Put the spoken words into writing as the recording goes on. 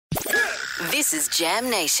This is Jam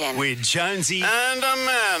Nation. With Jonesy and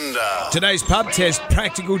Amanda. Today's pub test,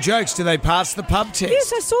 practical jokes. Do they pass the pub test?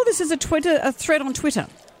 Yes, I saw this as a thread on Twitter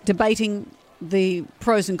debating the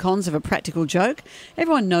pros and cons of a practical joke.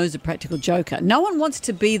 Everyone knows a practical joker. No one wants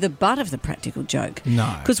to be the butt of the practical joke.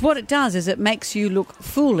 No. Because what it does is it makes you look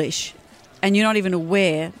foolish and you're not even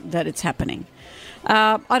aware that it's happening.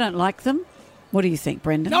 I don't like them. What do you think,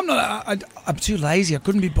 Brendan? No, I'm not. I'm too lazy. I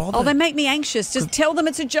couldn't be bothered. Oh, they make me anxious. Just tell them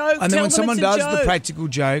it's a joke. And then when someone does the joke. practical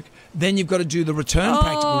joke, then you've got to do the return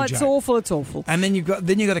practical joke. Oh, it's awful. It's awful. And then you've got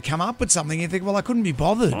to come up with something. You think, well, I couldn't be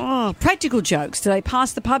bothered. Oh, practical jokes. Do they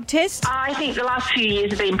pass the pub test? I think the last few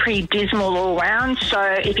years have been pretty dismal all round, so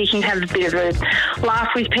if you can have a bit of a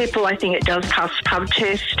laugh with people, I think it does pass the pub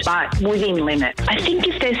test, but within limit. I think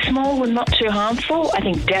if they're small and not too harmful, I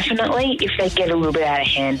think definitely. If they get a little bit out of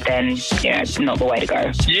hand, then, it's not the way to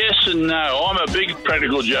go. Yes and no. I'm a big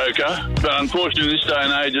practical joker, but unfortunately in this day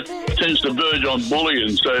and age it tends to verge on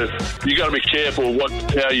bullying, so you got to be careful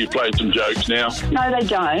how you play some jokes now. No, they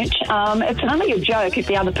don't. It's only a joke if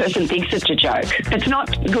the other person thinks it's a joke. It's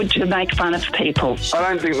not good to make fun of people. I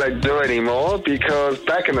don't think they do anymore because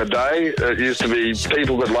back in the day it used to be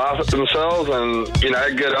people would laugh at themselves and,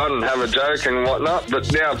 get on and have a joke and whatnot,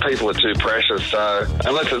 but now people are too precious, so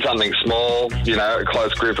unless it's something small, a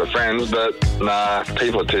close group of friends, but nah,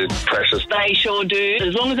 people are too precious. They sure do.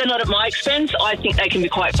 As long as they're not at my expense, I think they can be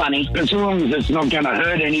quite funny. As long as it's not going to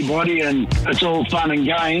hurt anybody and it's all fun and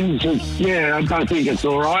games, I don't think it's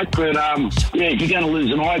all right. But, if you're going to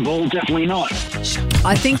lose an eyeball, definitely not.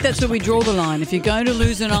 I think that's where we draw the line. If you're going to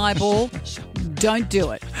lose an eyeball, don't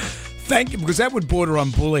do it. Thank you, because that would border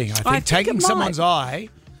on bullying. I think taking it someone's eye...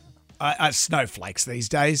 snowflakes these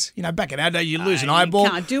days. Back in our day, you lose an you eyeball.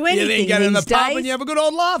 can't do anything You then get in the these pub days. and you have a good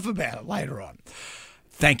old laugh about it later on.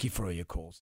 Thank you for all your calls.